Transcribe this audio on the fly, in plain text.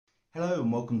Hello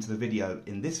and welcome to the video.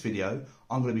 In this video,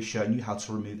 I'm going to be showing you how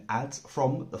to remove ads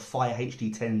from the Fire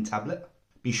HD10 tablet.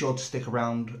 Be sure to stick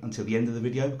around until the end of the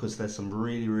video because there's some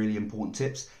really important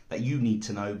tips that you need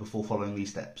to know before following these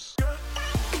steps.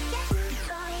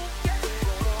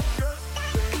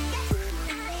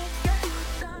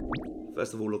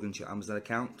 First of all, log into your Amazon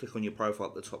account, click on your profile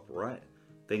at the top right,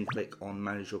 then click on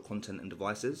Manage Your Content and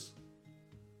Devices.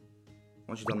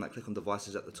 Once you've done that, click on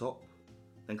Devices at the top,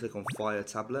 then click on Fire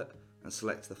Tablet and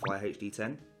select the Fire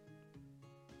HD10.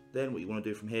 Then what you want to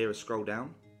do from here is scroll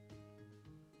down,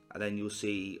 and then you'll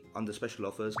see under Special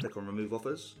Offers, click on Remove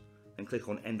Offers, then click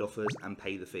on End Offers and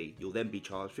pay the fee. You'll then be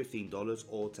charged $15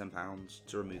 or £10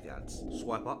 to remove the ads.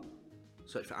 Swipe up,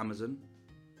 search for Amazon,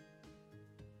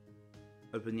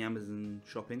 open the Amazon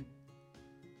shopping,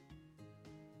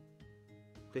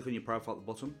 click on your profile at the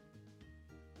bottom,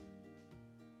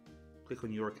 click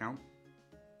on your account,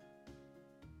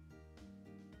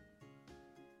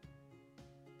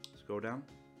 scroll down,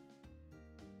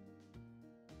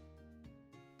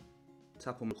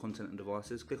 tap on the Content and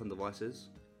Devices, click on Devices,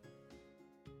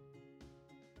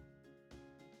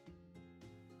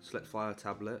 select Fire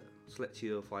Tablet, select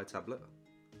your Fire Tablet,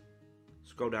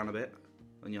 scroll down a bit,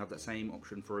 and you have that same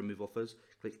option for Remove Offers,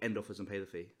 click End Offers and pay the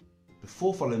fee.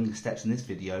 Before following the steps in this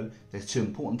video, there's two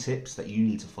important tips that you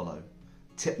need to follow.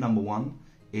 Tip number one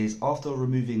is after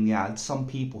removing the ads, some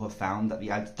people have found that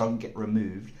the ads don't get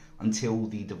removed until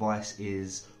the device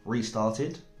is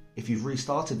restarted. If you've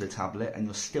restarted the tablet and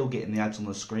you're still getting the ads on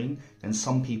the screen, then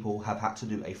some people have had to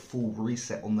do a full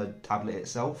reset on the tablet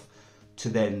itself to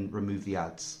then remove the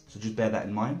ads. So just bear that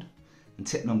in mind. And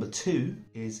tip number two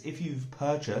is if you've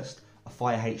purchased a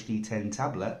Fire HD10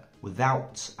 tablet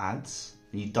without ads,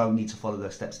 then you don't need to follow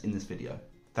those steps in this video.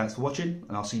 Thanks for watching,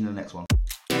 and I'll see you in the next one.